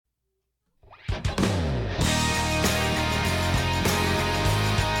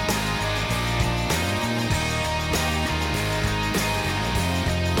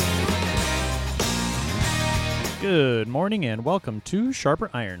Good morning and welcome to Sharper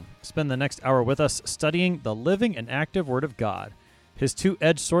Iron. Spend the next hour with us studying the living and active Word of God, His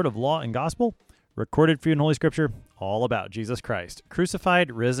two-edged sword of law and gospel, recorded for you in Holy Scripture, all about Jesus Christ,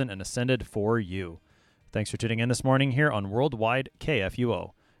 crucified, risen, and ascended for you. Thanks for tuning in this morning here on Worldwide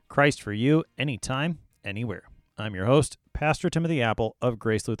KFUO. Christ for you, anytime, anywhere. I'm your host, Pastor Timothy Apple of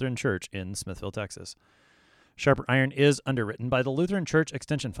Grace Lutheran Church in Smithville, Texas. Sharper Iron is underwritten by the Lutheran Church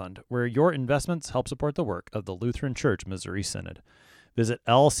Extension Fund, where your investments help support the work of the Lutheran Church Missouri Synod. Visit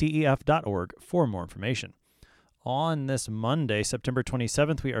lcef.org for more information. On this Monday, September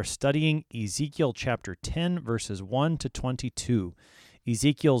 27th, we are studying Ezekiel chapter 10, verses 1 to 22.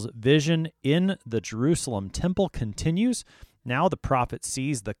 Ezekiel's vision in the Jerusalem temple continues. Now the prophet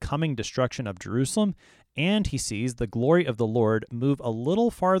sees the coming destruction of Jerusalem, and he sees the glory of the Lord move a little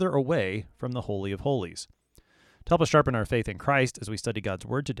farther away from the Holy of Holies. To help us sharpen our faith in Christ as we study God's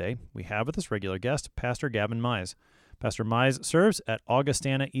Word today, we have with us regular guest, Pastor Gavin Mize. Pastor Mize serves at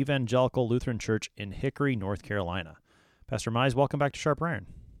Augustana Evangelical Lutheran Church in Hickory, North Carolina. Pastor Mize, welcome back to Sharper Iron.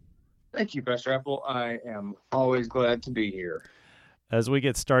 Thank you, Pastor Apple. I am always glad to be here. As we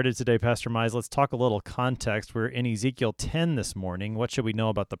get started today, Pastor Mize, let's talk a little context. We're in Ezekiel 10 this morning. What should we know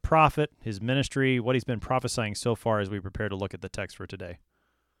about the prophet, his ministry, what he's been prophesying so far as we prepare to look at the text for today?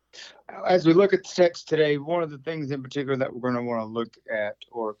 As we look at the text today, one of the things in particular that we're going to want to look at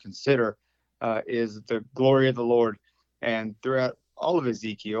or consider is the glory of the Lord. And throughout all of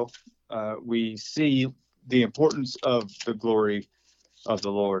Ezekiel, we see the importance of the glory of the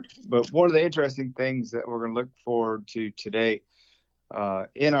Lord. But one of the interesting things that we're going to look forward to today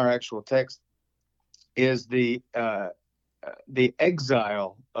in our actual text is the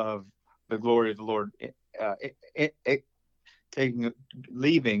exile of the glory of the Lord,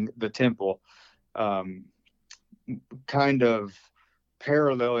 leaving the temple, kind of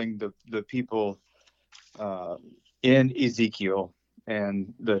paralleling the people in Ezekiel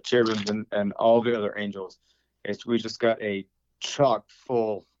and the cherubims and all the other angels. We just got a chock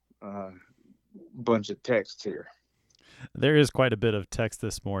full bunch of text here. There is quite a bit of text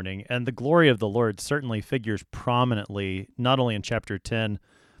this morning, and the glory of the Lord certainly figures prominently, not only in chapter 10,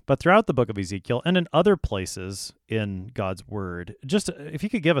 but throughout the book of Ezekiel and in other places in God's Word. Just if you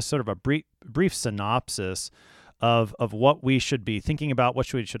could give us sort of a brief synopsis of what we should be thinking about,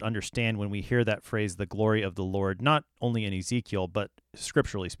 what we should understand when we hear that phrase, the glory of the Lord, not only in Ezekiel, but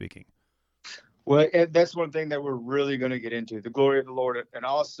scripturally speaking. Well, that's one thing that we're really going to get into, the glory of the Lord and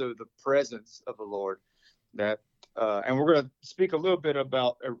also the presence of the Lord. And we're going to speak a little bit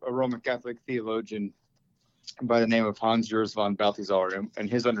about a Roman Catholic theologian by the name of Hans-Urs von Balthasar and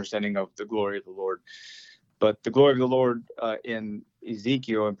his understanding of the glory of the Lord. But the glory of the Lord in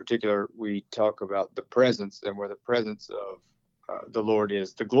Ezekiel in particular, we talk about the presence and where the presence of the Lord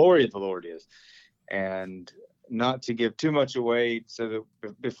is, the glory of the Lord is. And not to give too much away so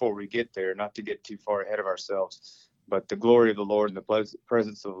that before we get there, not to get too far ahead of ourselves, but the glory of the Lord and the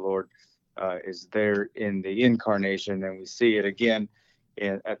presence of the Lord is there in the incarnation, and we see it again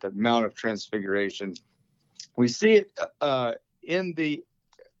at the Mount of Transfiguration. We see it in the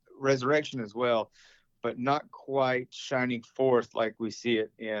resurrection as well, but not quite shining forth like we see it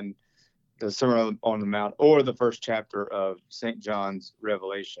in the Sermon on the Mount or the first chapter of St. John's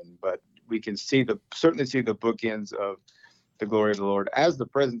Revelation. But we can certainly see the bookends of the glory of the Lord as the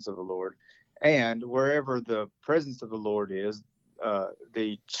presence of the Lord. And wherever the presence of the Lord is,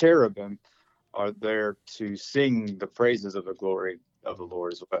 the cherubim are there to sing the praises of the glory of the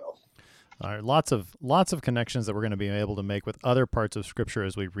Lord as well. All right, lots of connections that we're going to be able to make with other parts of Scripture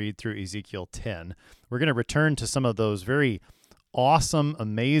as we read through Ezekiel 10. We're going to return to some of those very awesome,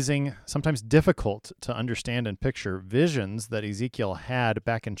 amazing, sometimes difficult to understand and picture visions that Ezekiel had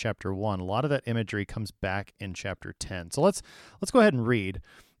back in chapter 1. A lot of that imagery comes back in chapter 10. So let's go ahead and read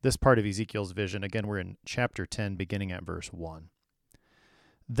this part of Ezekiel's vision. Again, we're in chapter 10, beginning at verse 1.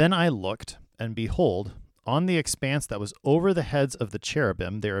 Then I looked, and behold, on the expanse that was over the heads of the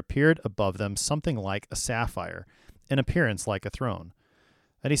cherubim, there appeared above them something like a sapphire, in appearance like a throne.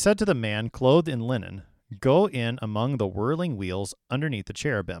 And he said to the man clothed in linen, Go in among the whirling wheels underneath the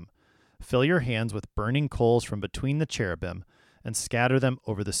cherubim. Fill your hands with burning coals from between the cherubim, and scatter them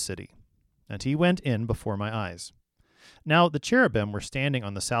over the city. And he went in before my eyes. Now the cherubim were standing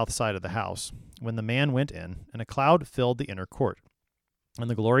on the south side of the house, when the man went in, and a cloud filled the inner court. And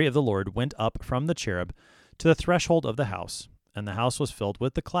the glory of the Lord went up from the cherub to the threshold of the house, and the house was filled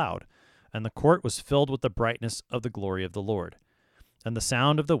with the cloud, and the court was filled with the brightness of the glory of the Lord. And the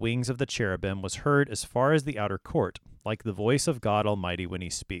sound of the wings of the cherubim was heard as far as the outer court, like the voice of God Almighty when he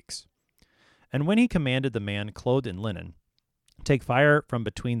speaks. And when he commanded the man clothed in linen, Take fire from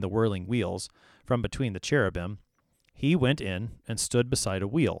between the whirling wheels, from between the cherubim, He went in and stood beside a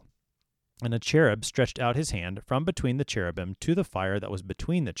wheel. And a cherub stretched out his hand from between the cherubim to the fire that was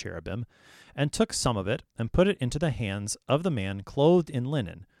between the cherubim, and took some of it, and put it into the hands of the man clothed in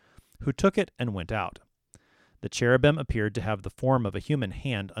linen, who took it and went out. The cherubim appeared to have the form of a human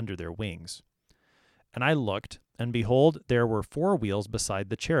hand under their wings. And I looked, and behold, there were 4 wheels beside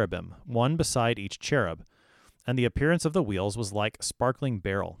the cherubim, one beside each cherub. And the appearance of the wheels was like sparkling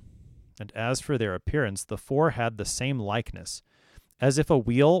beryl. And as for their appearance, the 4 had the same likeness, as if a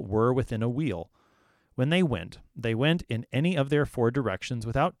wheel were within a wheel. When they went in any of their 4 directions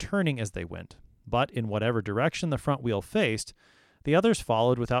without turning as they went. But in whatever direction the front wheel faced, the others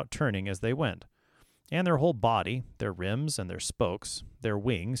followed without turning as they went. And their whole body, their rims and their spokes, their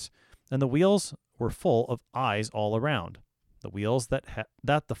wings, and the wheels were full of eyes all around, the wheels that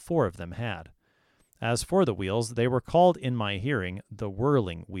the 4 of them had. As for the wheels, they were called in my hearing the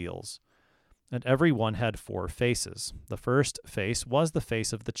whirling wheels. And every one had 4 faces. The first face was the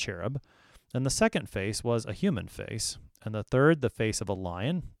face of the cherub, and the second face was a human face, and the third the face of a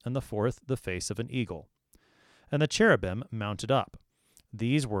lion, and the fourth the face of an eagle. And the cherubim mounted up.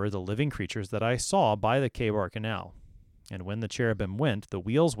 These were the living creatures that I saw by the Chebar Canal. And when the cherubim went, the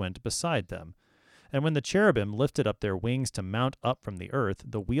wheels went beside them. And when the cherubim lifted up their wings to mount up from the earth,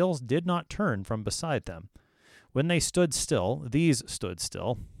 the wheels did not turn from beside them. When they stood still, these stood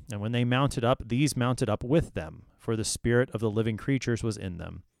still, and when they mounted up, these mounted up with them, for the spirit of the living creatures was in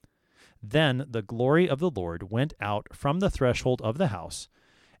them. Then the glory of the Lord went out from the threshold of the house,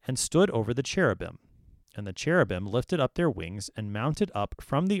 and stood over the cherubim. And the cherubim lifted up their wings, and mounted up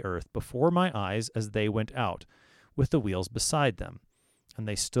from the earth before my eyes as they went out, with the wheels beside them. And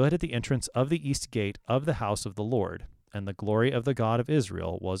they stood at the entrance of the east gate of the house of the Lord, and the glory of the God of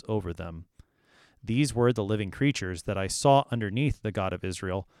Israel was over them. These were the living creatures that I saw underneath the God of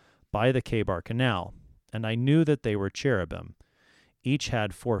Israel by the Chebar Canal, and I knew that they were cherubim. Each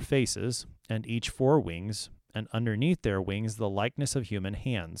had 4 faces, and each 4 wings, and underneath their wings the likeness of human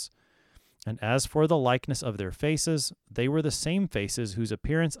hands. And as for the likeness of their faces, they were the same faces whose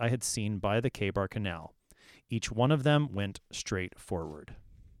appearance I had seen by the Chebar Canal. Each one of them went straight forward.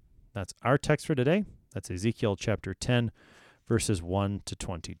 That's our text for today. That's Ezekiel chapter 10, verses 1 to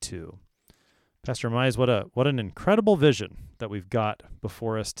 22. Pastor Mize, what an incredible vision that we've got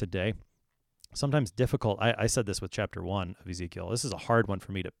before us today. Sometimes difficult. I said this with chapter 1 of Ezekiel. This is a hard one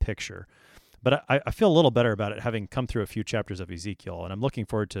for me to picture. But I feel a little better about it having come through a few chapters of Ezekiel, and I'm looking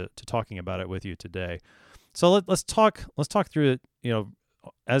forward to talking about it with you today. So let's talk through it,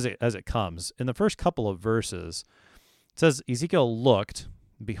 as it comes. In the first couple of verses, it says, Ezekiel looked,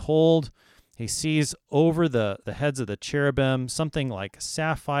 behold, he sees over the heads of the cherubim something like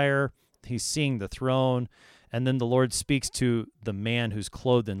sapphire. He's seeing the throne, and then the Lord speaks to the man who's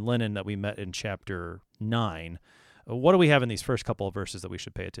clothed in linen that we met in chapter 9. What do we have in these first couple of verses that we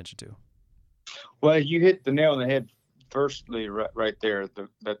should pay attention to? Well, you hit the nail on the head firstly right there, that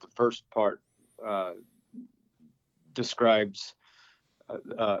the first part describes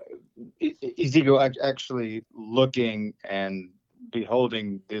Ezekiel actually looking and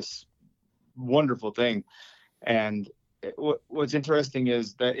beholding this wonderful thing. And what's interesting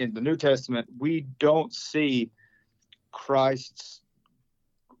is that in the New Testament, we don't see Christ's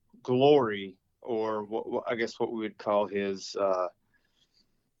glory, or I guess what we would call his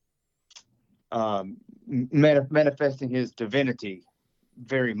manifesting his divinity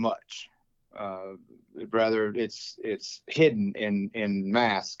very much. Rather, it's hidden in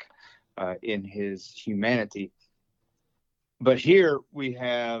mask in his humanity. But here we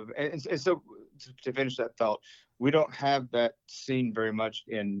have, and so to finish that thought, we don't have that seen very much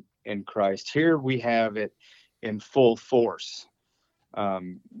in Christ. Here we have it in full force.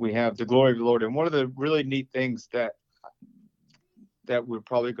 We have the glory of the Lord. And one of the really neat things that we're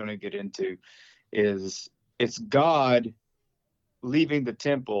probably going to get into is it's God leaving the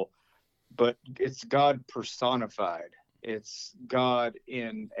temple, but it's God personified. It's God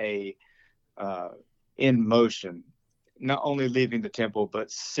in motion, not only leaving the temple,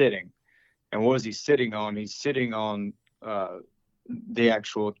 but sitting. And what is he sitting on? He's sitting on the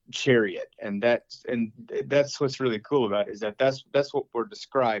actual chariot, and that's what's really cool about it, is that's what we're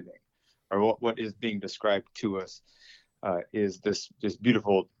describing, or what is being described to us, is this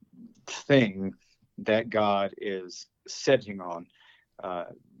beautiful thing that God is sitting on.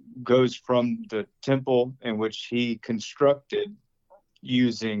 Goes from the temple in which he constructed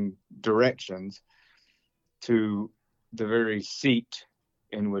using directions to the very seat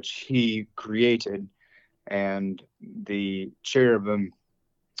in which he created, and the cherubim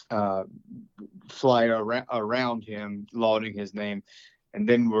fly around him, lauding his name. And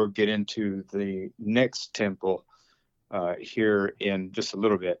then we'll get into the next temple here in just a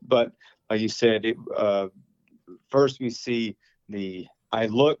little bit. But like you said, first we see I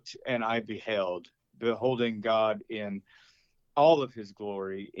looked and I beheld, beholding God in all of his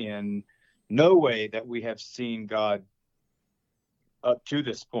glory, in no way that we have seen God up to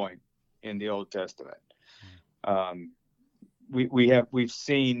this point in the Old Testament. We've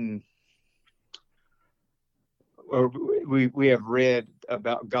seen, or we have read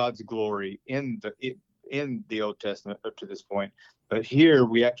about God's glory in the Old Testament up to this point, but here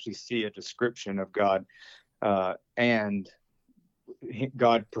we actually see a description of God, and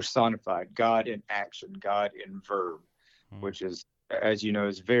God personified, God in action, God in verb, which is, as you know,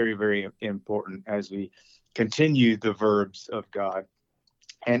 is very, very important as we continue the verbs of God.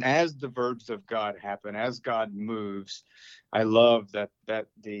 And as the verbs of God happen, as God moves, I love that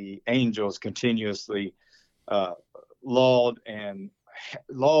the angels continuously laud and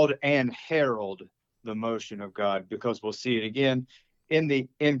herald the motion of God, because we'll see it again in the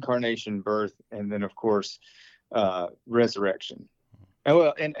incarnation, birth, and then of course resurrection,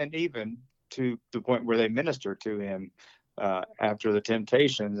 and even to the point where they minister to him after the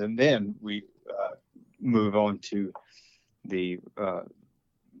temptations, and then we move on to the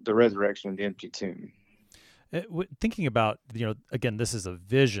resurrection of the empty tomb. Thinking about, again, this is a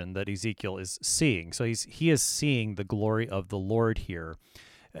vision that Ezekiel is seeing. So he is seeing the glory of the Lord here.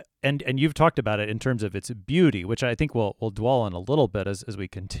 And you've talked about it in terms of its beauty, which I think we'll dwell on a little bit as we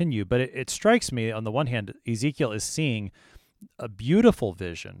continue. But it strikes me, on the one hand, Ezekiel is seeing a beautiful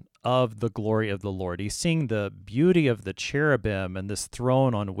vision of the glory of the Lord. He's seeing the beauty of the cherubim and this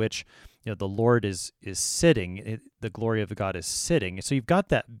throne on which the Lord is sitting. The glory of God is sitting. So you've got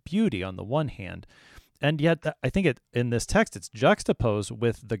that beauty on the one hand, and yet I think in this text it's juxtaposed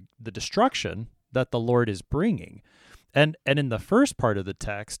with the destruction that the Lord is bringing. And in the first part of the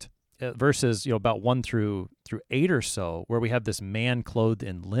text, verses about 1 through 8 or so, where we have this man clothed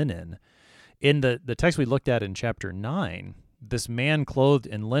in linen. In the text we looked at in chapter 9, this man clothed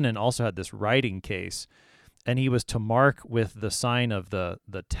in linen also had this writing case, and he was to mark with the sign of the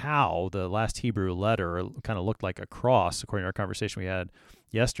tau, the last Hebrew letter. It kind of looked like a cross, according to our conversation we had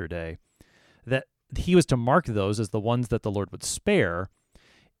yesterday, that he was to mark those as the ones that the Lord would spare.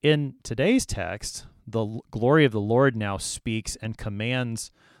 In today's text, the glory of the Lord now speaks and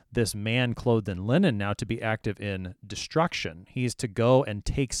commands this man clothed in linen now to be active in destruction. He is to go and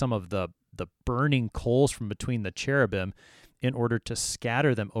take some of the burning coals from between the cherubim in order to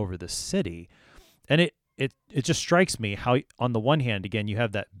scatter them over the city. And it just strikes me how, on the one hand, again, you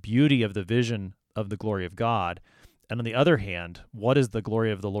have that beauty of the vision of the glory of God, and on the other hand, what is the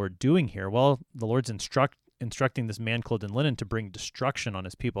glory of the Lord doing here? Well, the Lord's instructing this man clothed in linen to bring destruction on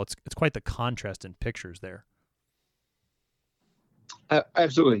his people. It's quite the contrast in pictures there.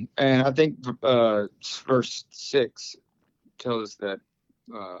 Absolutely. And I think verse 6 tells us that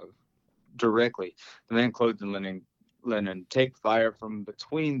directly. The man clothed in linen, take fire from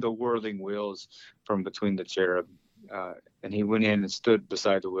between the whirling wheels, from between the cherub. And he went in and stood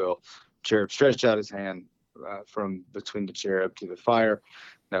beside the wheel. Cherub stretched out his hand from between the cherub to the fire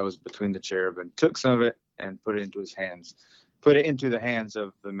that was between the cherub, and took some of it and put it into the hands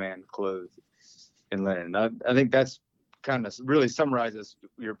of the man clothed in linen. I think that's kind of really summarizes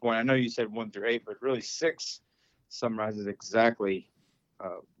your point. I know you said 1 through 8, but really 6 summarizes exactly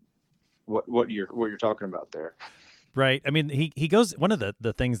what you're talking about there. Right. I mean, he goes, one of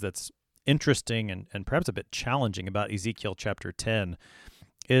the things that's interesting and perhaps a bit challenging about Ezekiel chapter 10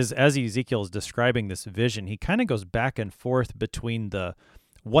 is, as Ezekiel is describing this vision, he kind of goes back and forth between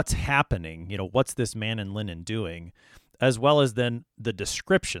what's happening, what's this man in linen doing, as well as then the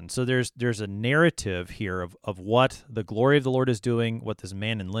description. So there's a narrative here of what the glory of the Lord is doing, what this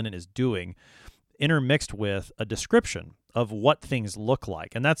man in linen is doing, intermixed with a description of what things look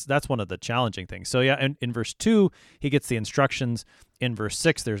like. And that's one of the challenging things. So yeah, in verse 2, he gets the instructions. In verse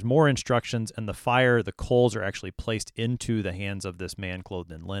 6, there's more instructions, and the coals are actually placed into the hands of this man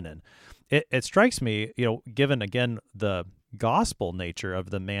clothed in linen. It strikes me, given again the gospel nature of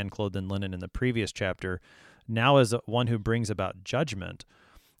the man clothed in linen in the previous chapter, now as one who brings about judgment.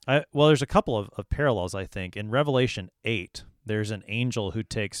 There's a couple of parallels, I think. In Revelation 8, there's an angel who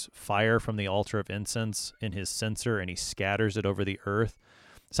takes fire from the altar of incense in his censer, and he scatters it over the earth.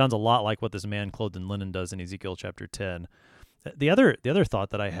 Sounds a lot like what this man clothed in linen does in Ezekiel chapter 10. The other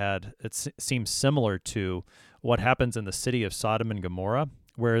thought that I had, it seems similar to what happens in the city of Sodom and Gomorrah,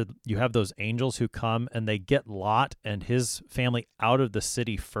 where you have those angels who come and they get Lot and his family out of the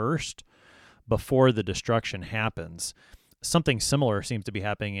city first before the destruction happens. Something similar seems to be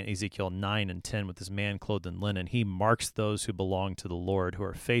happening in Ezekiel 9 and 10 with this man clothed in linen. He marks those who belong to the Lord, who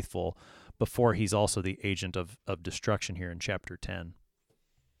are faithful, before he's also the agent of destruction here in chapter 10.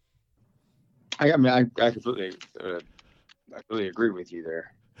 I mean, I completely agree with you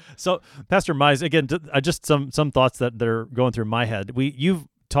there. So, Pastor Mize, again, just some thoughts that are going through my head. You've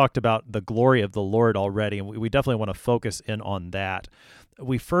talked about the glory of the Lord already, and we definitely want to focus in on that.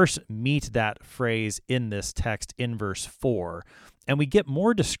 We first meet that phrase in this text in verse 4, and we get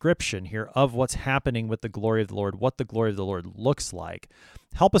more description here of what's happening with the glory of the Lord, what the glory of the Lord looks like.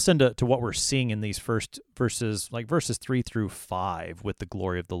 Help us into what we're seeing in these first verses, like verses 3 through 5, with the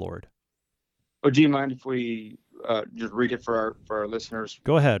glory of the Lord. Oh, do you mind if we just read it for our listeners?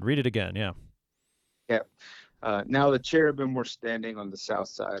 Go ahead, read it again. Yeah. Yeah. Now the cherubim were standing on the south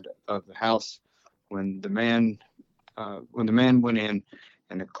side of the house when the man went in,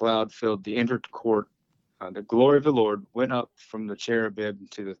 and the cloud filled the inner court. The glory of the Lord went up from the cherubim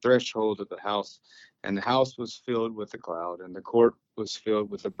to the threshold of the house, and the house was filled with the cloud, and the court was filled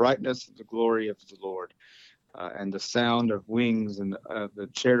with the brightness of the glory of the Lord. And the sound of wings and the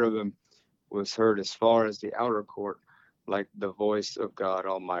cherubim was heard as far as the outer court, like the voice of God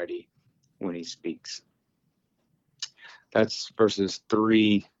Almighty when he speaks. That's verses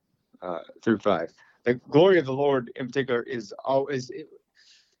 3 through 5. The glory of the Lord in particular is always,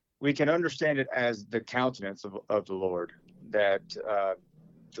 we can understand it as the countenance of the Lord, that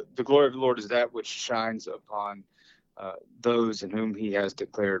the glory of the Lord is that which shines upon those in whom he has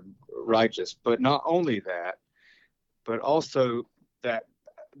declared righteous. But not only that, but also that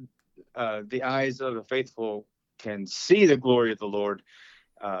the eyes of the faithful can see the glory of the Lord,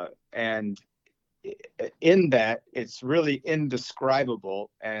 and in that it's really indescribable.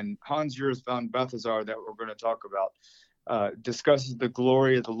 And Hans Urs von Balthasar, that we're going to talk about, discusses the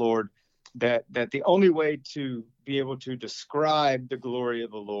glory of the Lord, that the only way to be able to describe the glory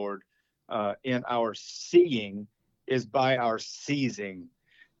of the Lord in our seeing is by our seizing.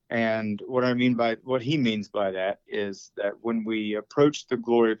 And what he means by that is that when we approach the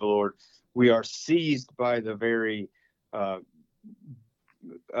glory of the Lord, we are seized by the very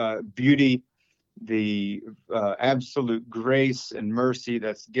beauty, the absolute grace and mercy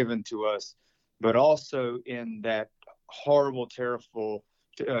that's given to us, but also in that horrible,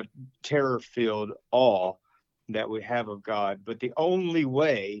 terror-filled awe that we have of God. But the only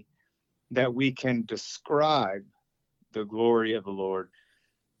way that we can describe the glory of the Lord,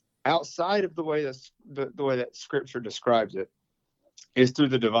 outside of the way that Scripture describes it, is through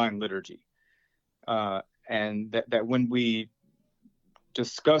the divine liturgy, and that when we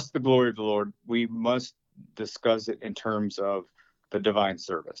discuss the glory of the Lord, we must discuss it in terms of the divine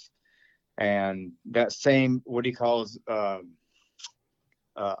service, and that same what he calls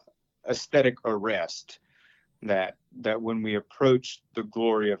aesthetic arrest. That when we approach the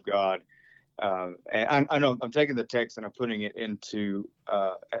glory of God, and I know I'm taking the text and I'm putting it into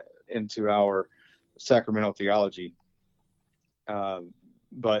our sacramental theology,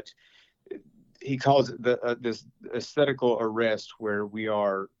 but he calls it this aesthetical arrest, where we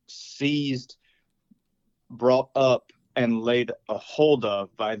are seized, brought up, and laid a hold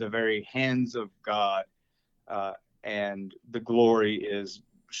of by the very hands of God, and the glory is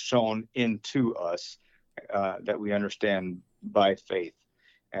shown into us, that we understand by faith,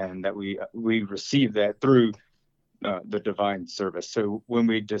 and that we receive that through the divine service. So when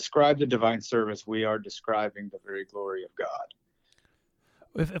we describe the divine service, we are describing the very glory of God.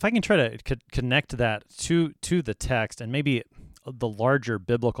 If I can try to connect that to the text and maybe the larger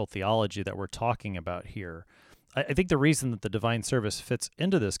biblical theology that we're talking about here, I think the reason that the divine service fits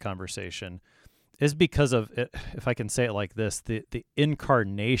into this conversation is because of, if I can say it like this, the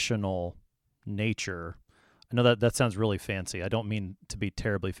incarnational nature. I know that sounds really fancy. I don't mean to be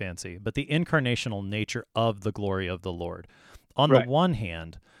terribly fancy, but the incarnational nature of the glory of the Lord. On the one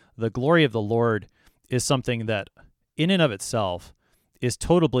hand, the glory of the Lord is something that in and of itself is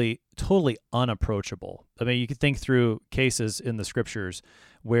totally unapproachable. I mean, you could think through cases in the Scriptures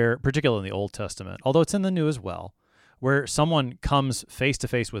where, particularly in the Old Testament, although it's in the New as well, where someone comes face to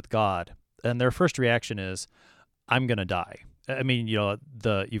face with God and their first reaction is, I'm going to die. I mean,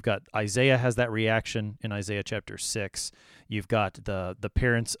 you've got Isaiah has that reaction in Isaiah chapter 6. You've got the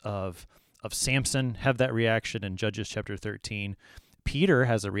parents of Samson have that reaction in Judges chapter 13. Peter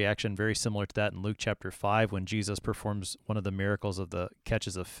has a reaction very similar to that in Luke chapter 5 when Jesus performs one of the miracles of the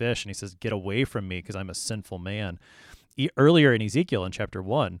catches of fish, and he says, "Get away from me because I'm a sinful man." Earlier in Ezekiel in chapter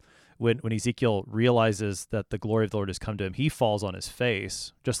 1, when Ezekiel realizes that the glory of the Lord has come to him, he falls on his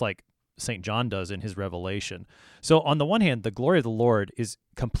face, just like St. John does in his Revelation. So on the one hand, the glory of the Lord is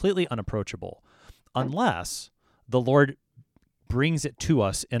completely unapproachable unless the Lord brings it to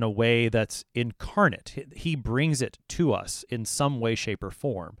us in a way that's incarnate. He brings it to us in some way, shape, or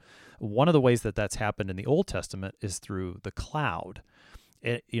form. One of the ways that that's happened in the Old Testament is through the cloud.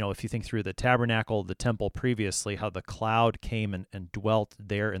 If you think through the tabernacle, the temple previously, how the cloud came and dwelt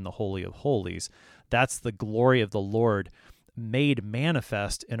there in the Holy of Holies, that's the glory of the Lord made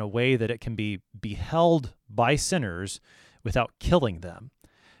manifest in a way that it can be beheld by sinners without killing them.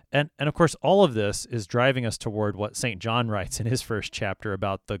 And of course, all of this is driving us toward what St. John writes in his first chapter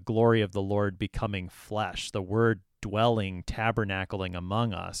about the glory of the Lord becoming flesh, the Word dwelling, tabernacling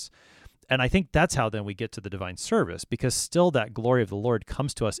among us. And I think that's how then we get to the divine service, because still that glory of the Lord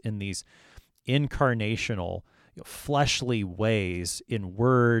comes to us in these incarnational, fleshly ways in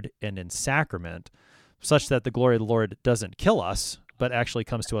word and in sacrament, such that the glory of the Lord doesn't kill us, but actually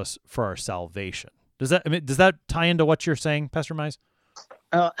comes to us for our salvation. Does that tie into what you're saying, Pastor Mize?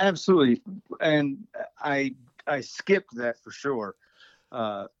 Absolutely. And I skipped that for sure.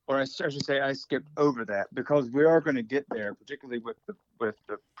 Or I should say I skipped over that, because we are going to get there, particularly with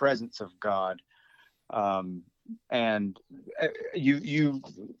the presence of God. And you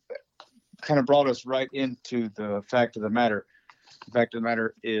kind of brought us right into the fact of the matter. The fact of the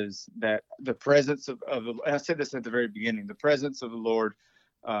matter is that the presence of the, and I said this at the very beginning, the presence of the Lord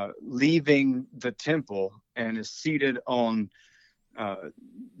leaving the temple and is seated on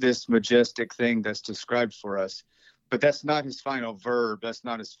this majestic thing that's described for us. But that's not his final verb. That's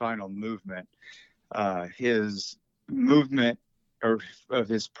not his final movement. His movement of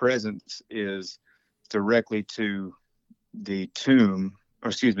his presence is directly to the tomb, or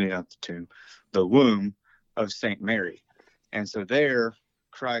excuse me, not the tomb, the womb of St. Mary. And so there,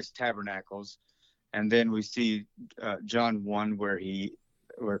 Christ tabernacles. And then we see John 1,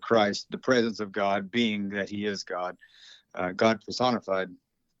 where Christ, the presence of God, being that he is God, God personified,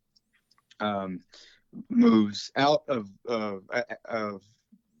 moves out of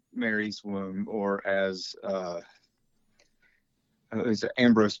Mary's womb, or as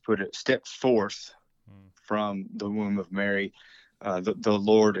Ambrose put it, stepped forth from the womb of Mary, the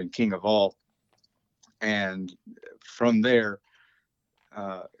Lord and King of all. And from there,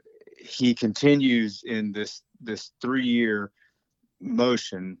 he continues in this 3-year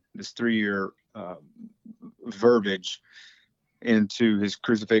motion, this 3-year verbiage into his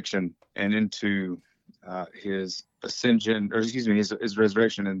crucifixion and into his ascension, or excuse me, his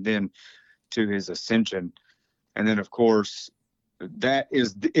resurrection, and then to his ascension. And then, of course, that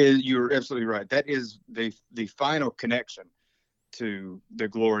is you're absolutely right. That is the final connection to the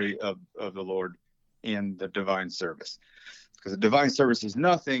glory of the Lord in the divine service, because the divine service is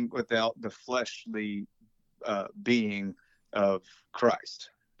nothing without the fleshly being of Christ,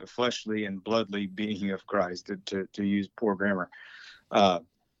 the fleshly and bloodly being of Christ, to use poor grammar.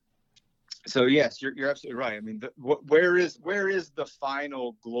 So yes, you're absolutely right. I mean, where is the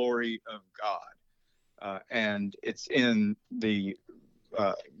final glory of God? And it's in the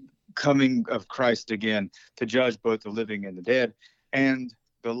coming of Christ again to judge both the living and the dead, and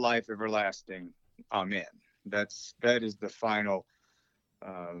the life everlasting. Amen. That is the final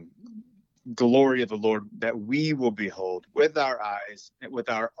glory of the Lord that we will behold with our eyes, with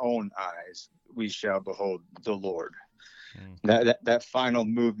our own eyes. We shall behold the Lord. That final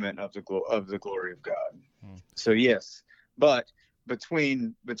movement of the glory of God. So yes, but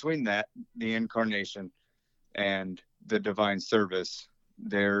between that, the incarnation and the divine service,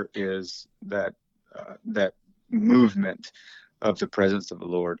 there is that movement of the presence of the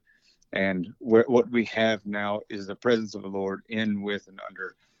Lord. And what we have now is the presence of the Lord in, with, and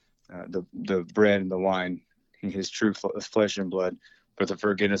under the bread and the wine, in his true flesh and blood, for the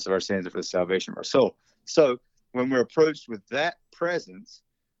forgiveness of our sins and for the salvation of our soul. So when we're approached with that presence,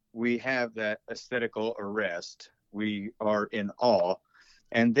 we have that aesthetical arrest. We are in awe.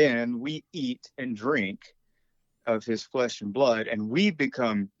 And then we eat and drink of his flesh and blood, and we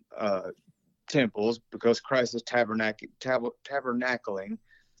become temples, because Christ is tabernacling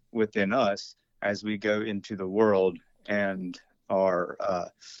within us as we go into the world and are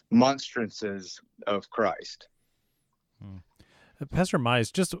monstrances of Christ. Pastor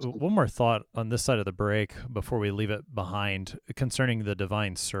Mize, just one more thought on this side of the break before we leave it behind, concerning the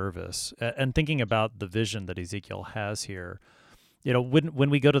divine service and thinking about the vision that Ezekiel has here.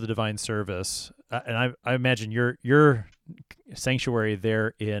 When we go to the divine service, and I imagine your sanctuary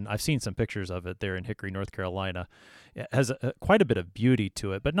there I've seen some pictures of it there in Hickory, North Carolina. It has quite a bit of beauty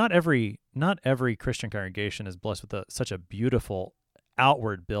to it, but not every Christian congregation is blessed with such a beautiful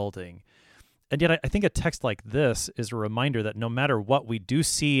outward building. And yet I think a text like this is a reminder that no matter what we do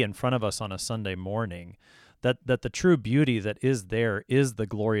see in front of us on a Sunday morning, that the true beauty that is there is the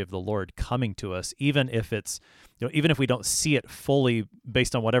glory of the Lord coming to us, even if even if we don't see it fully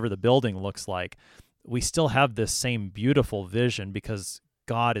based on whatever the building looks like, we still have this same beautiful vision, because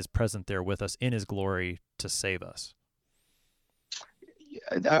God is present there with us in his glory to save us.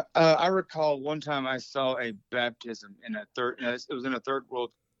 I recall one time I saw a baptism in it was in a third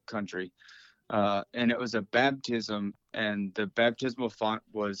world country, and it was a baptism, and the baptismal font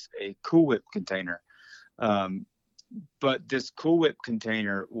was a Cool Whip container. But this Cool Whip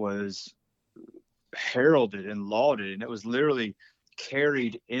container was heralded and lauded, and it was literally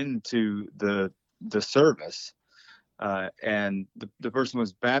carried into the service, and the person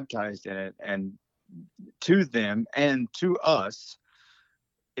was baptized in it, and to them and to us,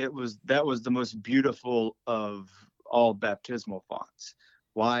 that was the most beautiful of all baptismal fonts.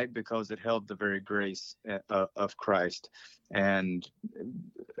 Why? Because it held the very grace of Christ. And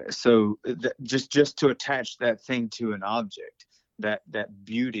so just to attach that thing to an object, that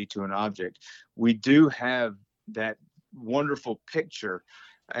beauty to an object, we do have that wonderful picture.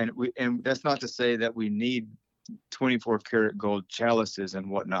 And that's not to say that we need 24 karat gold chalices and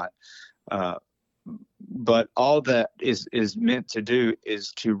whatnot. But all that is meant to do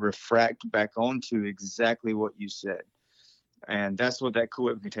is to refract back onto exactly what you said. And that's what that Cool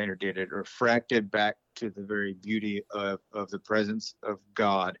Whip container did. It refracted back to the very beauty of the presence of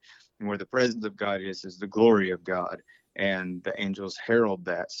God. And where the presence of God is the glory of God. And the angels herald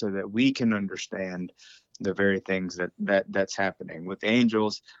that so that we can understand the very things that's happening with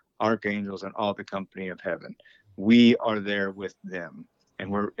angels, archangels, and all the company of heaven. We are there with them.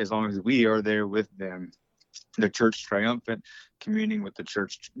 And as long as we are there with them, the church triumphant, communing with the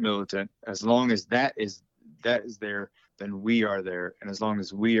church militant, as long as that is there, then we are there. And as long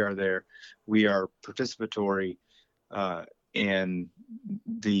as we are there, we are participatory in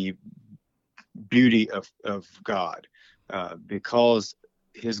the beauty of God, because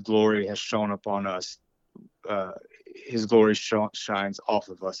his glory has shone upon us. His glory shines off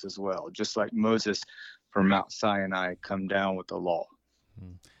of us as well, just like Moses from Mount Sinai come down with the law.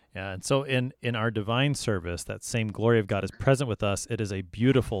 Yeah, and so in our divine service, that same glory of God is present with us. It is a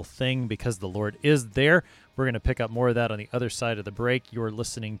beautiful thing because the Lord is there. We're going to pick up more of that on the other side of the break. You're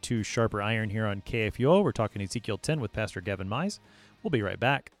listening to Sharper Iron here on KFUO. We're talking Ezekiel 10 with Pastor Gavin Mize. We'll be right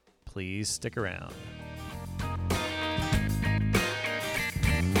back. Please stick around.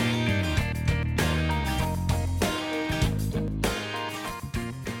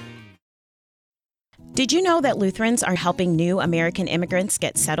 Did you know that Lutherans are helping new American immigrants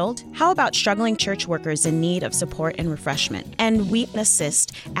get settled? How about struggling church workers in need of support and refreshment? And we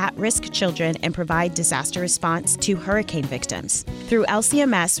assist at-risk children and provide disaster response to hurricane victims. Through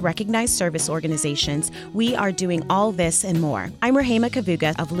LCMS recognized service organizations, we are doing all this and more. I'm Rahema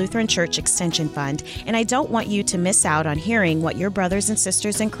Kavuga of Lutheran Church Extension Fund, and I don't want you to miss out on hearing what your brothers and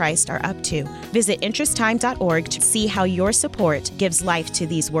sisters in Christ are up to. Visit interesttime.org to see how your support gives life to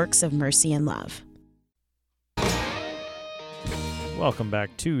these works of mercy and love. Welcome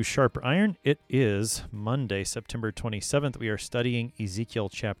back to Sharper Iron. It is Monday, September 27th. We are studying Ezekiel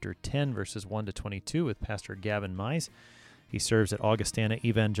chapter 10, verses 1 to 22 with Pastor Gavin Mize. He serves at Augustana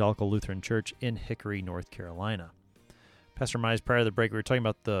Evangelical Lutheran Church in Hickory, North Carolina. Pastor Mize, prior to the break, we were talking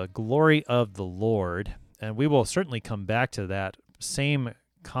about the glory of the Lord, and we will certainly come back to that same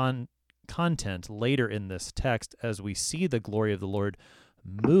content later in this text as we see the glory of the Lord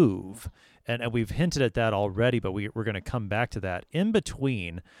move. And we've hinted at that already, but we're going to come back to that. In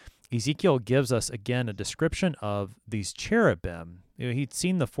between, Ezekiel gives us, again, a description of these cherubim. He'd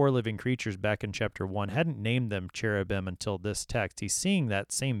seen the four living creatures back in chapter 1, hadn't named them cherubim until this text. He's seeing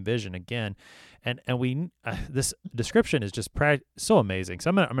that same vision again. And this description is just so amazing. So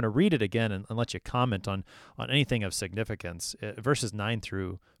I'm going to read it again and let you comment on anything of significance. Verses 9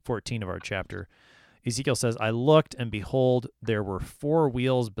 through 14 of our chapter. Ezekiel says, I looked, and behold, there were 4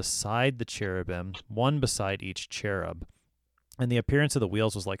 wheels beside the cherubim, one beside each cherub. And the appearance of the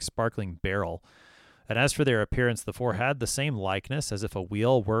wheels was like sparkling beryl. And as for their appearance, the 4 had the same likeness, as if a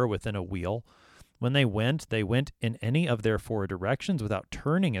wheel were within a wheel. When they went in any of their 4 directions without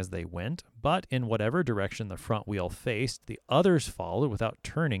turning as they went, but in whatever direction the front wheel faced, the others followed without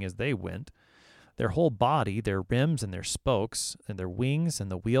turning as they went. Their whole body, their rims and their spokes, and their wings and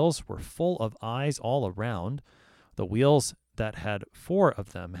the wheels were full of eyes all around. The wheels that had 4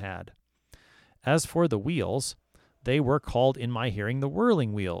 of them had. As for the wheels, they were called in my hearing the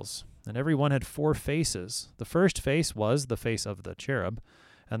whirling wheels, and every one had 4 faces. The first face was the face of the cherub,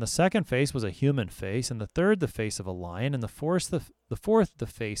 and the second face was a human face, and the third the face of a lion, and the fourth the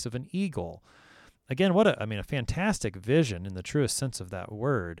face of an eagle. Again, what a fantastic vision in the truest sense of that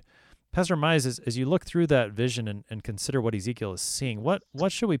word. Pastor Mize, as you look through that vision and consider what Ezekiel is seeing, what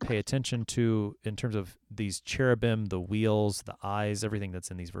should we pay attention to in terms of these cherubim, the wheels, the eyes, everything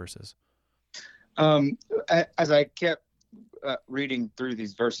that's in these verses? As I kept reading through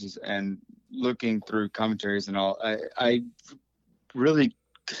these verses and looking through commentaries and all, I really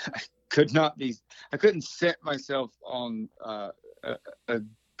I couldn't set myself on a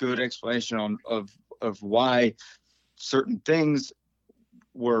good explanation of why certain things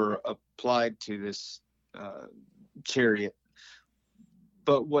were applied to this chariot.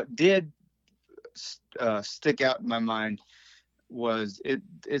 But what did stick out in my mind was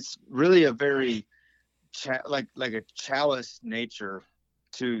it's really a very like a chalice nature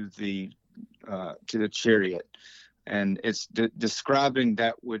to the chariot, and it's describing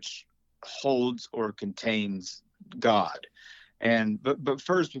that which holds or contains God. And but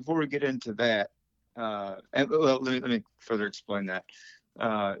first, before we get into that, let me further explain that.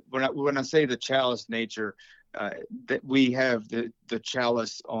 When I say the chalice nature, that we have the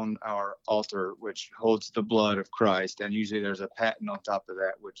chalice on our altar, which holds the blood of Christ, and usually there's a paten on top of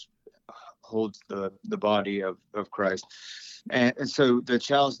that, which holds the body of Christ. And so the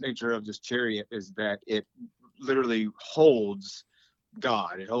chalice nature of this chariot is that it literally holds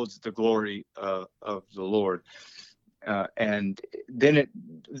God. It holds the glory of the Lord. And then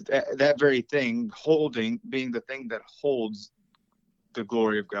that very thing, being the thing that holds the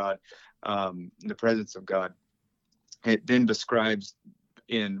glory of God, the presence of God, it then describes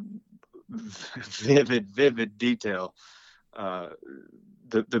in vivid detail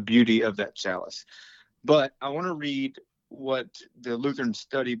the beauty of that chalice. But I want to read what the Lutheran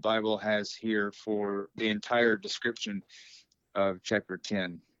Study Bible has here for the entire description of chapter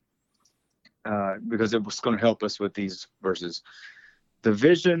 10, because it was going to help us with these verses. The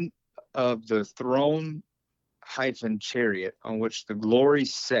vision of the throne chariot on which the glory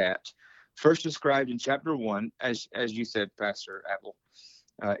sat, first described in chapter 1, as you said, Pastor Apple,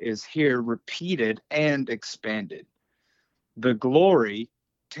 is here repeated and expanded. The glory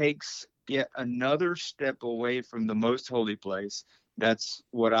takes yet another step away from the most holy place. That's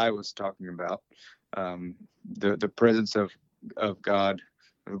what I was talking about. The presence of God,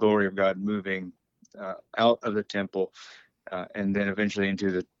 the glory of God moving out of the temple, and then eventually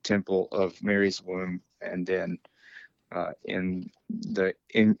into the temple of Mary's womb, and then in the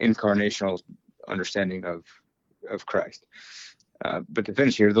incarnational understanding of Christ. But to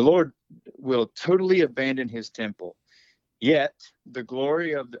finish here, the Lord will totally abandon his temple, yet the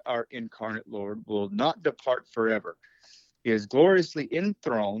glory of our incarnate Lord will not depart forever. He is gloriously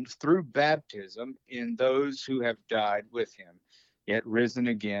enthroned through baptism in those who have died with him, yet risen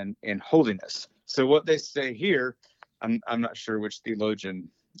again in holiness. So what they say here, I'm not sure which theologian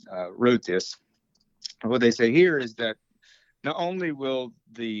wrote this. What they say here is that not only will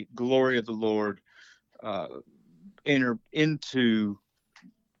the glory of the Lord enter into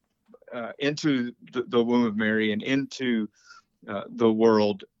the womb of Mary and into the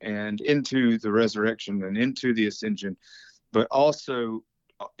world and into the resurrection and into the ascension, but also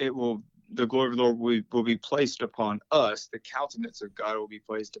the glory of the Lord will be placed upon us. The countenance of God will be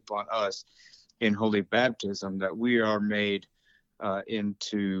placed upon us in holy baptism, that we are made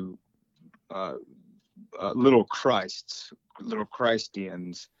into little Christs, little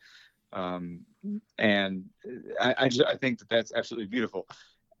Christians. And I think that's absolutely beautiful.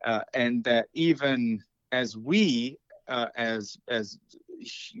 And that even as we, as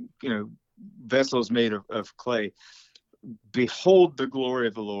vessels made of clay, behold the glory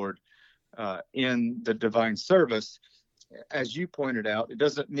of the Lord in the divine service, as you pointed out, it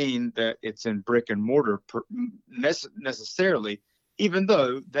doesn't mean that it's in brick and mortar necessarily, even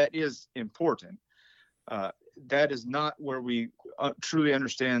though that is important. That is not where we truly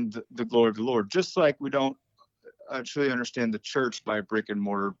understand the glory of the Lord, just like we don't truly understand the church by brick and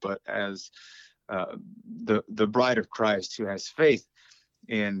mortar, but as the bride of Christ who has faith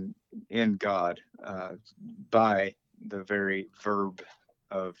in God by the very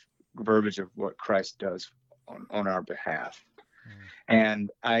verbiage of what Christ does on our behalf.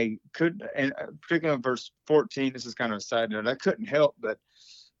 And particularly in verse 14, this is kind of a side note, I couldn't help but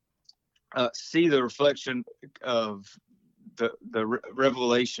see the reflection of the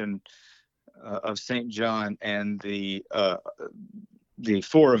revelation of St. John and the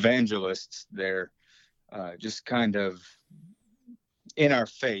four evangelists there, just kind of in our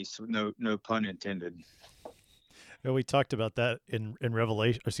face, no pun intended. Well, we talked about that in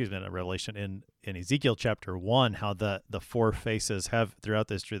Ezekiel chapter 1, how the four faces have throughout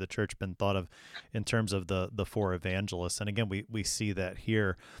the history of the church been thought of in terms of the four evangelists. And again, we see that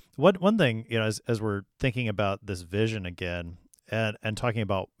here. One thing, as we're thinking about this vision again and talking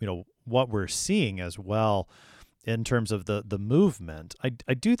about, what we're seeing as well in terms of the movement,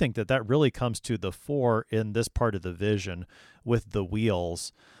 I do think that really comes to the fore in this part of the vision with the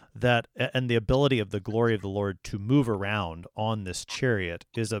wheels. and the ability of the glory of the Lord to move around on this chariot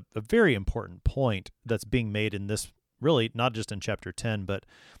is a very important point that's being made in this, really not just in chapter 10, but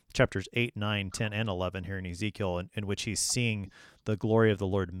chapters 8, 9, 10, and 11 here in Ezekiel, in which he's seeing the glory of the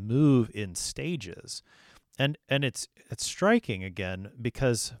Lord move in stages. And it's striking again,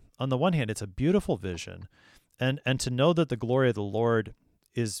 because on the one hand, it's a beautiful vision, and to know that the glory of the Lord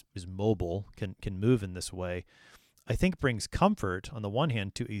is mobile, can move in this way, I think brings comfort on the one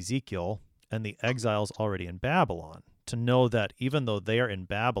hand to Ezekiel and the exiles already in Babylon, to know that even though they are in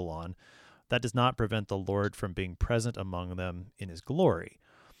Babylon, that does not prevent the Lord from being present among them in his glory.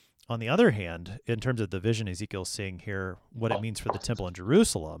 On the other hand, in terms of the vision Ezekiel's seeing here, what it means for the temple in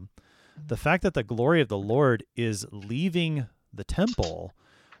Jerusalem, the fact that the glory of the Lord is leaving the temple,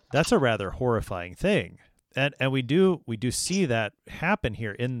 that's a rather horrifying thing. And we do see that happen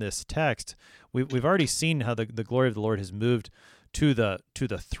here in this text. We've already seen how the glory of the Lord has moved to the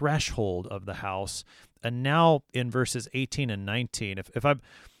threshold of the house, and now in verses 18 and 19, if I'm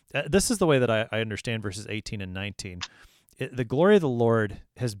this is the way that I understand verses 18 and 19. The glory of the Lord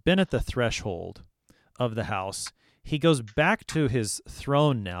has been at the threshold of the house. He goes back to his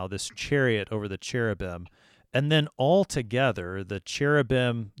throne now, this chariot over the cherubim, and then all together, the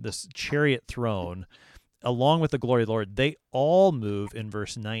cherubim, this chariot throne, along with the glory of the Lord, they all move in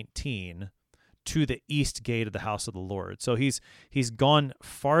verse 19 to the east gate of the house of the Lord. So he's gone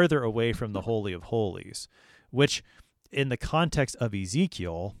farther away from the Holy of Holies, which in the context of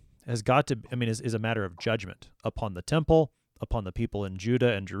Ezekiel has got to, is a matter of judgment upon the temple, upon the people in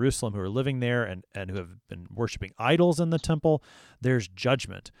Judah and Jerusalem who are living there and who have been worshiping idols in the temple. There's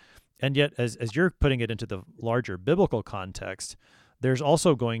judgment. And yet, as you're putting it into the larger biblical context, there's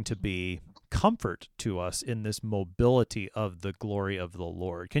also going to be comfort to us in this mobility of the glory of the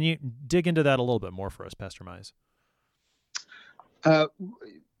Lord. Can you dig into that a little bit more for us, Pastor Mize?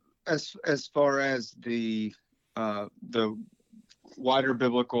 As far as the wider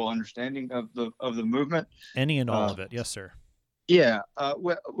biblical understanding of the movement, any and all of it, yes, sir. Yeah.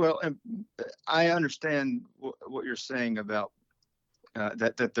 Well, and I understand what you're saying about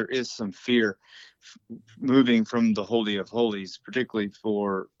that there is some fear moving from the Holy of Holies, particularly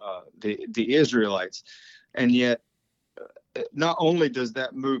for the Israelites. And yet, not only does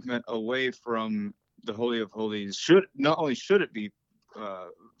that movement away from the Holy of Holies, should it be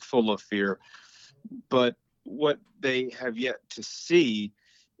full of fear, but what they have yet to see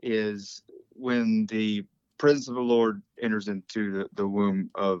is when the presence of the Lord enters into the womb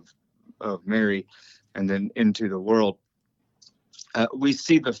of Mary and then into the world. We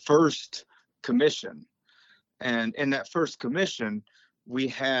see the first commission, and in that first commission, we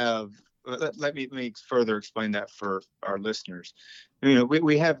have. Let me further explain that for our listeners.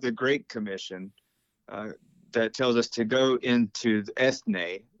 We have the Great Commission that tells us to go into the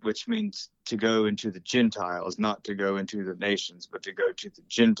ethne, which means to go into the Gentiles, not to go into the nations, but to go to the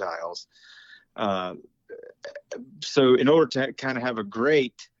Gentiles. So, in order to kind of have a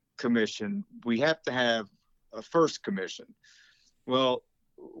Great Commission, we have to have a First Commission. Well,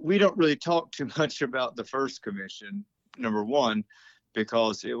 we don't really talk too much about the First Commission, number one,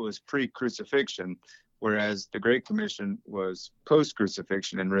 because it was pre-crucifixion, whereas the Great Commission was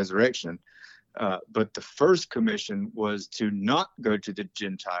post-crucifixion and resurrection. But the First Commission was to not go to the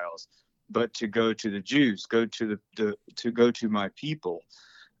Gentiles, but to go to the Jews, go to my people.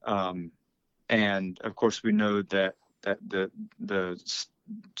 And of course, we know that the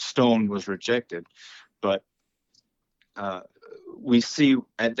stone was rejected, but we see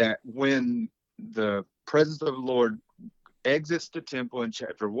at that when the presence of the Lord exits the temple in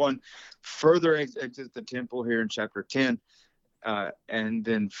chapter 1, further exits the temple here in chapter 10, and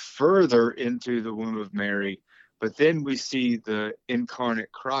then further into the womb of Mary. But then we see the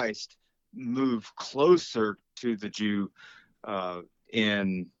incarnate Christ move closer to the Jew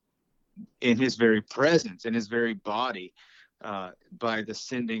in his very presence, in his very body, by the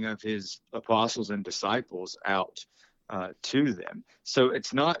sending of his apostles and disciples out to them. So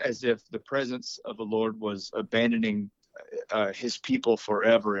it's not as if the presence of the Lord was abandoning his people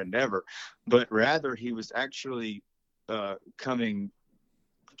forever and ever, but rather he was actually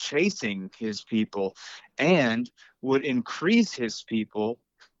chasing his people, and would increase his people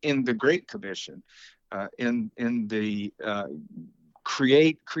in the Great Commission, in the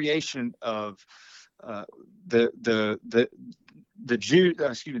creation of the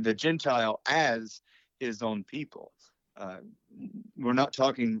Gentile as his own people. We're not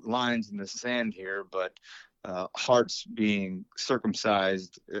talking lines in the sand here, but hearts being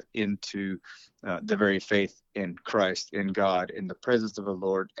circumcised into the very faith in Christ, in God, in the presence of the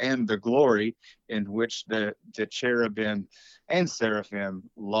Lord, and the glory in which the cherubim and seraphim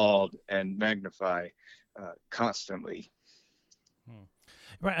laud and magnify constantly.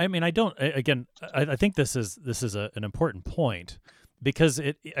 Right. I mean, I think this is an important point, because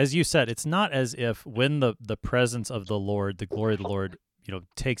it, as you said, it's not as if when the presence of the Lord, the glory of the Lord,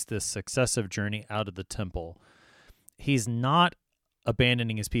 takes this successive journey out of the temple, he's not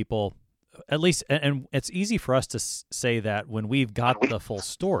abandoning his people. At least, and it's easy for us to say that when we've got the full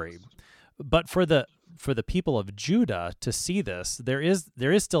story, but for the people of Judah to see this, there is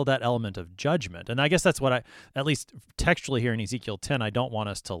still that element of judgment. And I guess that's what at least textually here in Ezekiel 10, I don't want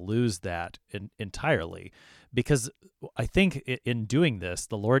us to lose that entirely, because I think in doing this,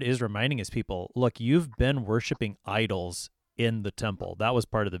 the Lord is reminding his people, look, you've been worshiping idols in the temple. That was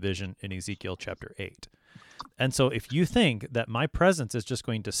part of the vision in Ezekiel chapter 8. And so if you think that my presence is just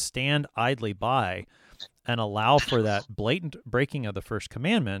going to stand idly by and allow for that blatant breaking of the first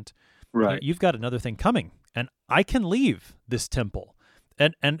commandment, right, you've got another thing coming, and I can leave this temple.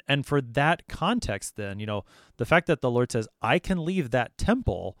 And for that context, then, the fact that the Lord says, I can leave that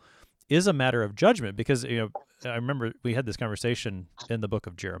temple is a matter of judgment, because, I remember we had this conversation in the book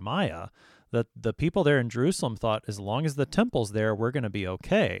of Jeremiah, that the people there in Jerusalem thought, as long as the temple's there, we're going to be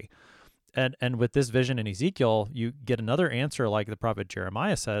okay. And with this vision in Ezekiel, you get another answer, like the prophet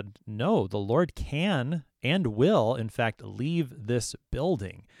Jeremiah said, no, the Lord can and will, in fact, leave this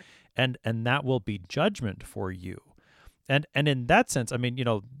building, and that will be judgment for you. And in that sense, I mean,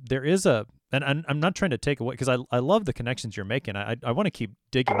 there is and I'm not trying to take away, because I love the connections you're making. I want to keep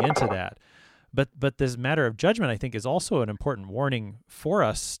digging into that. But this matter of judgment, I think, is also an important warning for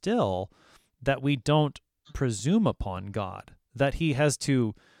us still, that we don't presume upon God, that he has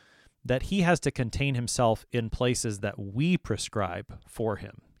to contain himself in places that we prescribe for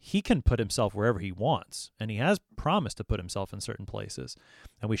him. He can put himself wherever he wants, and he has promised to put himself in certain places,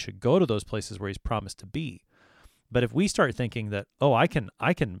 and we should go to those places where he's promised to be. But if we start thinking that, I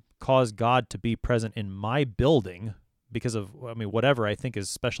can cause God to be present in my building because of, whatever I think is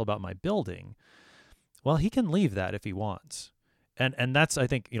special about my building, well, he can leave that if he wants. And that's, I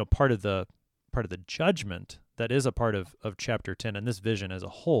think, part of the judgment that is a part of chapter 10 and this vision as a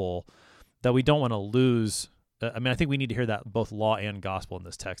whole, that we don't want to lose. I think we need to hear that both law and gospel in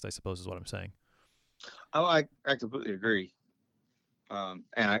this text, I suppose, is what I'm saying. Oh, I completely agree. And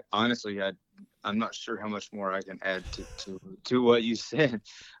I honestly, I'm not sure how much more I can add to what you said.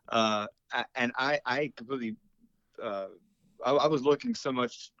 And I completely, I was looking so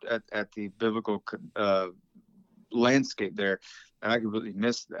much at the biblical landscape there, and I completely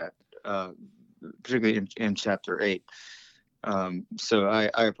missed that, particularly in chapter 8. So I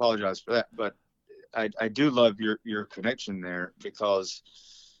apologize for that, but I do love your connection there, because,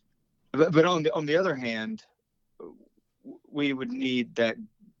 but on the other hand, we would need that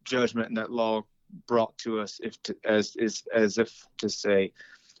judgment and that law brought to us as if to say,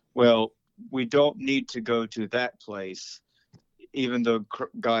 well, we don't need to go to that place, even though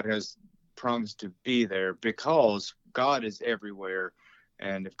God has promised to be there, because God is everywhere.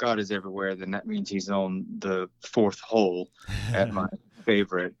 And if God is everywhere, then that means he's on the fourth hole at my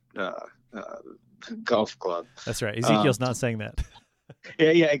favorite golf club. That's right. Ezekiel's not saying that.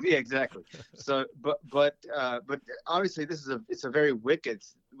 Yeah, exactly. So, but obviously, it's a very wicked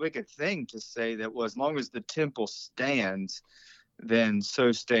thing to say that, well, as long as the temple stands, then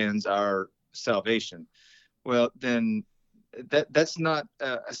so stands our salvation. Well, then that's not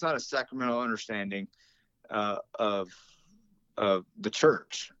it's not a sacramental understanding of the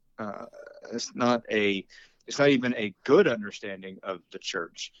church. It's not even a good understanding of the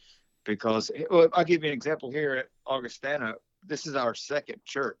church, because, well, I'll give you an example here at Augustana. This is our second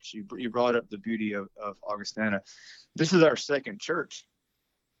church. You brought up the beauty of Augustana. This is our second church.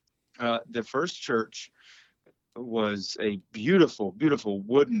 The first church was a beautiful, beautiful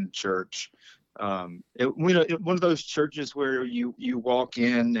wooden church. One of those churches where you walk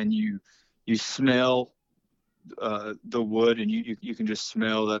in and you smell the wood, and you can just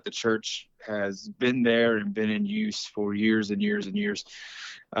smell that the church has been there and been in use for years and years and years.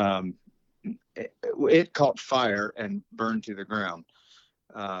 It caught fire and burned to the ground.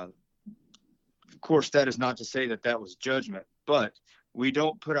 Of course, that is not to say that was judgment, but we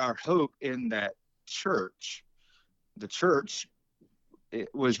don't put our hope in that church. The church,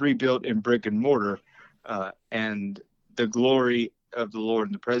 it was rebuilt in brick and mortar, and the glory of the Lord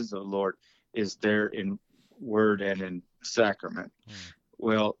and the presence of the Lord is there in word and in sacrament.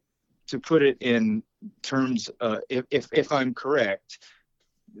 Well, to put it in terms, if I'm correct,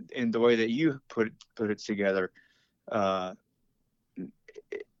 in the way that you put it together,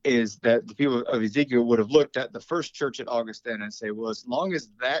 is that the people of Ezekiel would have looked at the first church at Augustine and say, well, as long as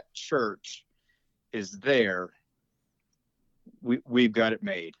that church is there, we've got it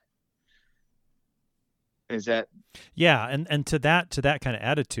made. Is that? Yeah, and to that kind of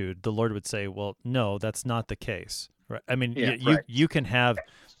attitude, the Lord would say, well, no, that's not the case. Right? I mean, you can have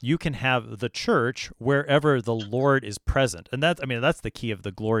the church wherever the Lord is present, and that's the key of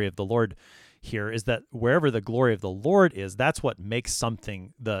the glory of the Lord here, is that wherever the glory of the Lord is, that's what makes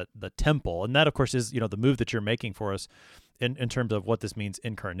something the temple. And that, of course, is, the move that you're making for us in terms of what this means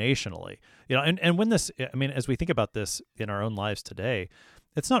incarnationally. And when this, as we think about this in our own lives today,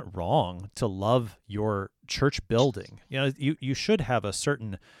 it's not wrong to love your church building. You should have a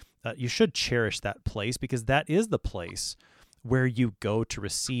certain, you should cherish that place, because that is the place where you go to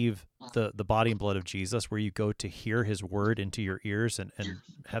receive the body and blood of Jesus, where you go to hear his word into your ears and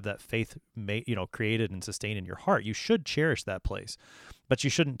have that faith created and sustained in your heart. You should cherish that place, but you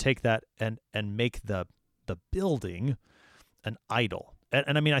shouldn't take that and make the building an idol.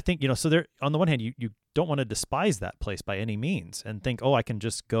 And I think, so there, on the one hand, you don't want to despise that place by any means and think, oh, I can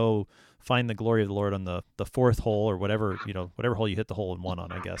just go find the glory of the Lord on the fourth hole or whatever, whatever hole you hit the hole in one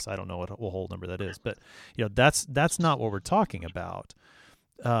on, I guess. I don't know what hole number that is, but that's not what we're talking about.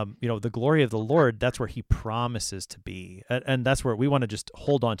 The glory of the Lord, that's where he promises to be. And that's where we want to just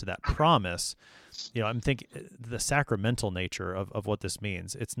hold on to that promise. I'm thinking the sacramental nature of what this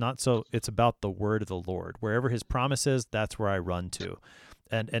means. It's about the word of the Lord. Wherever his promise is, that's where I run to.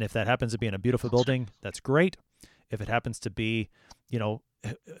 And if that happens to be in a beautiful building, that's great. If it happens to be,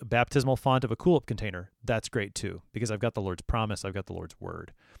 a baptismal font of a Cool-Up container, that's great too, because I've got the Lord's promise, I've got the Lord's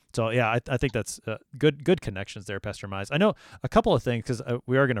word. So yeah, I think that's good connections there, Pastor Mize. I know a couple of things, because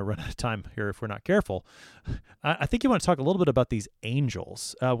we are going to run out of time here if we're not careful. I think you want to talk a little bit about these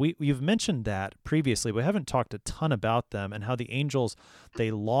angels. You've mentioned that previously. We haven't talked a ton about them and how the angels, they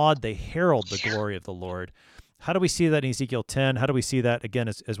herald the glory of the Lord. How do we see that in Ezekiel 10? How do we see that, again,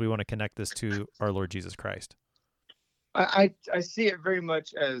 as we want to connect this to our Lord Jesus Christ? I see it very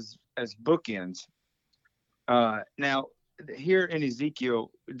much as bookends. Now, here in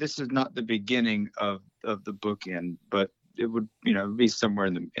Ezekiel, this is not the beginning of the bookend, but it would be somewhere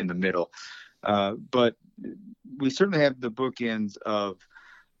in the middle. But we certainly have the bookends of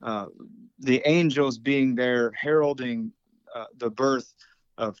the angels being there heralding the birth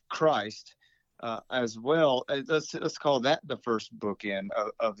of Christ. As well, let's call that the first bookend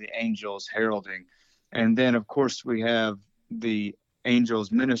of the angels heralding. And then, of course, we have the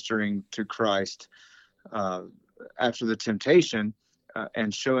angels ministering to Christ after the temptation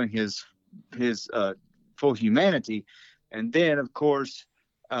and showing his full humanity. And then, of course,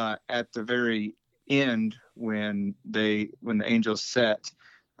 at the very end, when the angels sat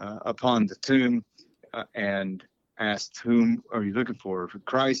upon the tomb and asked, "Whom are you looking for?" "For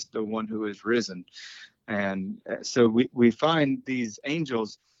Christ, the one who is risen." And so we find these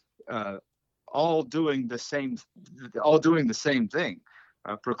angels all doing the same thing,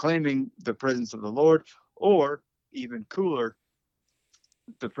 proclaiming the presence of the Lord, or even cooler,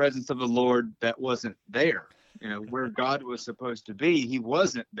 the presence of the Lord that wasn't there. Where God was supposed to be, he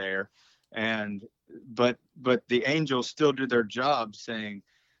wasn't there, but the angels still do their job, saying,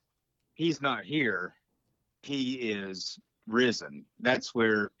 "He's not here. He is risen." That's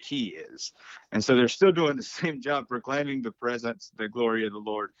where he is. And so they're still doing the same job, proclaiming the presence, the glory of the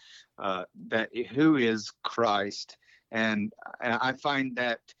Lord, who is Christ. And I find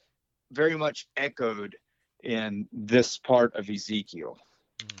that very much echoed in this part of Ezekiel.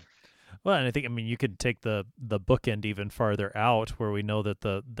 Well, and I think, you could take the bookend even farther out, where we know that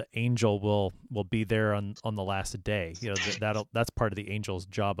the angel will be there on the last day. That's part of the angel's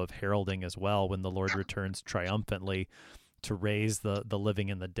job of heralding as well, when the Lord returns triumphantly to raise the living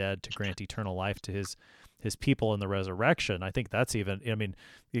and the dead, to grant eternal life to his people in the resurrection. I think that's even,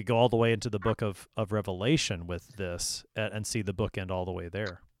 you go all the way into the book of Revelation with this and see the bookend all the way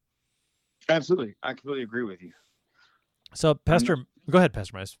there. Absolutely. I completely agree with you. So, go ahead,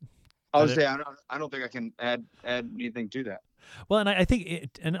 Pastor Mize. I would say I don't think I can add anything to that. Well, and I think,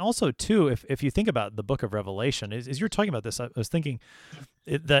 and also too, if you think about the book of Revelation, as you're talking about this, I was thinking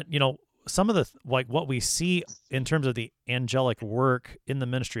that some of the what we see in terms of the angelic work in the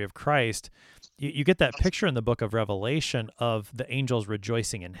ministry of Christ, you get that picture in the book of Revelation of the angels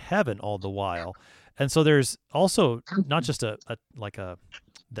rejoicing in heaven all the while, and so there's also not just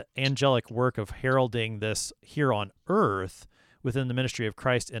the angelic work of heralding this here on earth within the ministry of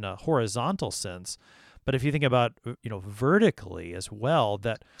Christ in a horizontal sense, but if you think about vertically as well,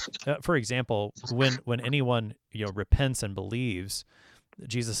 that for example, when anyone repents and believes,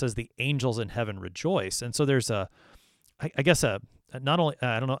 Jesus says the angels in heaven rejoice. And so there's I guess not only,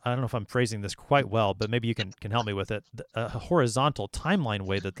 I don't know if I'm phrasing this quite well, but maybe you can help me with it, a horizontal timeline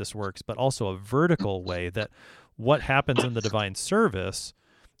way that this works, but also a vertical way that what happens in the divine service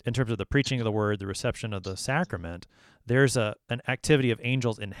in terms of the preaching of the word, the reception of the sacrament, there's an activity of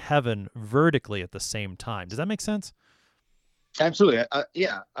angels in heaven vertically at the same time. Does that make sense? Absolutely.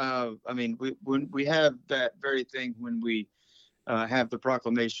 Yeah. I mean, when we have that very thing, when we have the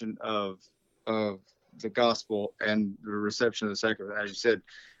proclamation of the gospel and the reception of the sacrament, as you said,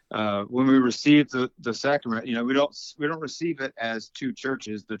 when we receive the sacrament, we don't receive it as two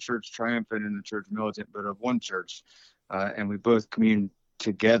churches, the church triumphant and the church militant, but of one church, and we both commune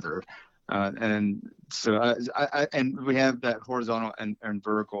together. And so, and we have that horizontal and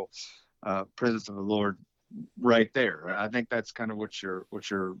vertical presence of the Lord right there. I think that's kind of what you're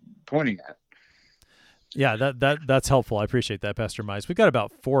pointing at. Yeah, that's helpful. I appreciate that, Pastor Mize. We've got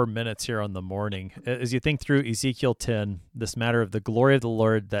about 4 minutes here on the morning. As you think through Ezekiel 10, this matter of the glory of the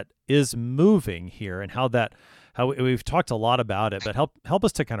Lord that is moving here, and how we've talked a lot about it, but help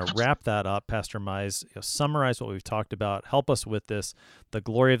us to kind of wrap that up, Pastor Mize. Summarize what we've talked about. Help us with this, the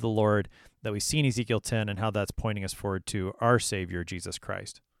glory of the Lord that we see in Ezekiel 10, and how that's pointing us forward to our Savior, Jesus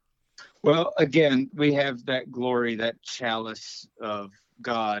Christ. Well, again, we have that glory, that chalice of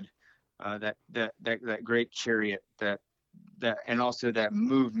God. That great chariot, that and also that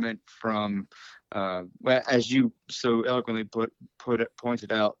movement from, as you so eloquently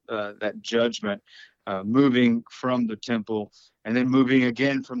pointed out, that judgment, moving from the temple and then moving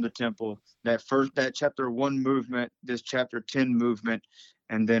again from the temple. That chapter 1 movement, this chapter 10 movement,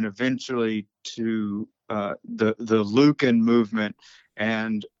 and then eventually to the Lucan movement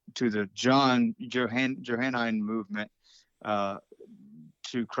and to the Johannine movement.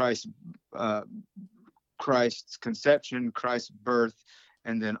 To Christ's conception, Christ's birth,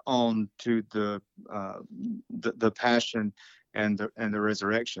 and then on to the passion and the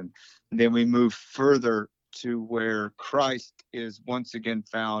resurrection. And then we move further to where Christ is once again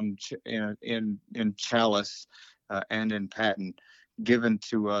found in chalice and in paten, given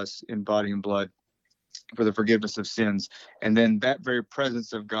to us in body and blood for the forgiveness of sins. And then that very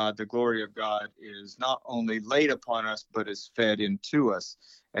presence of God, the glory of God, is not only laid upon us, but is fed into us.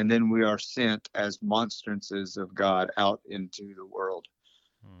 And then we are sent as monstrances of God out into the world.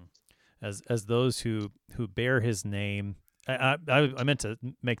 As those who bear his name. I meant to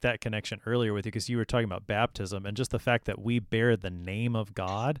make that connection earlier with you, because you were talking about baptism and just the fact that we bear the name of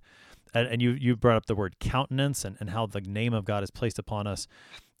God. And you brought up the word countenance and how the name of God is placed upon us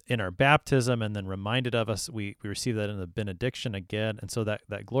in our baptism, and then reminded of us. We receive that in the benediction again. And so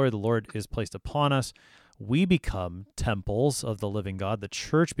that glory of the Lord is placed upon us. We become temples of the living God. The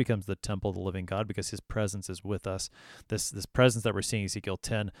church becomes the temple of the living God because his presence is with us. This presence that we're seeing in Ezekiel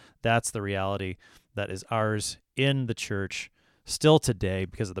 10, that's the reality that is ours in the church still today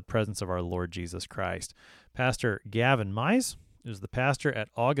because of the presence of our Lord Jesus Christ. Pastor Gavin Mize is the pastor at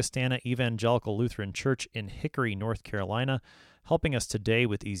Augustana Evangelical Lutheran Church in Hickory, North Carolina, helping us today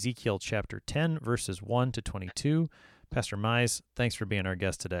with Ezekiel chapter 10, verses 1 to 22. Pastor Mize, thanks for being our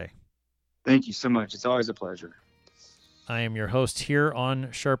guest today. Thank you so much. It's always a pleasure. I am your host here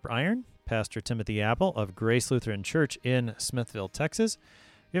on Sharp Iron, Pastor Timothy Apple of Grace Lutheran Church in Smithville, Texas.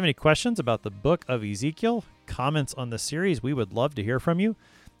 If you have any questions about the book of Ezekiel, comments on the series, we would love to hear from you.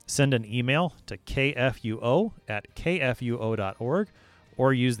 Send an email to kfuo@kfuo.org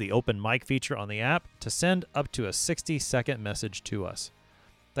or use the open mic feature on the app to send up to a 60-second message to us.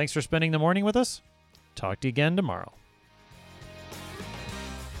 Thanks for spending the morning with us. Talk to you again tomorrow.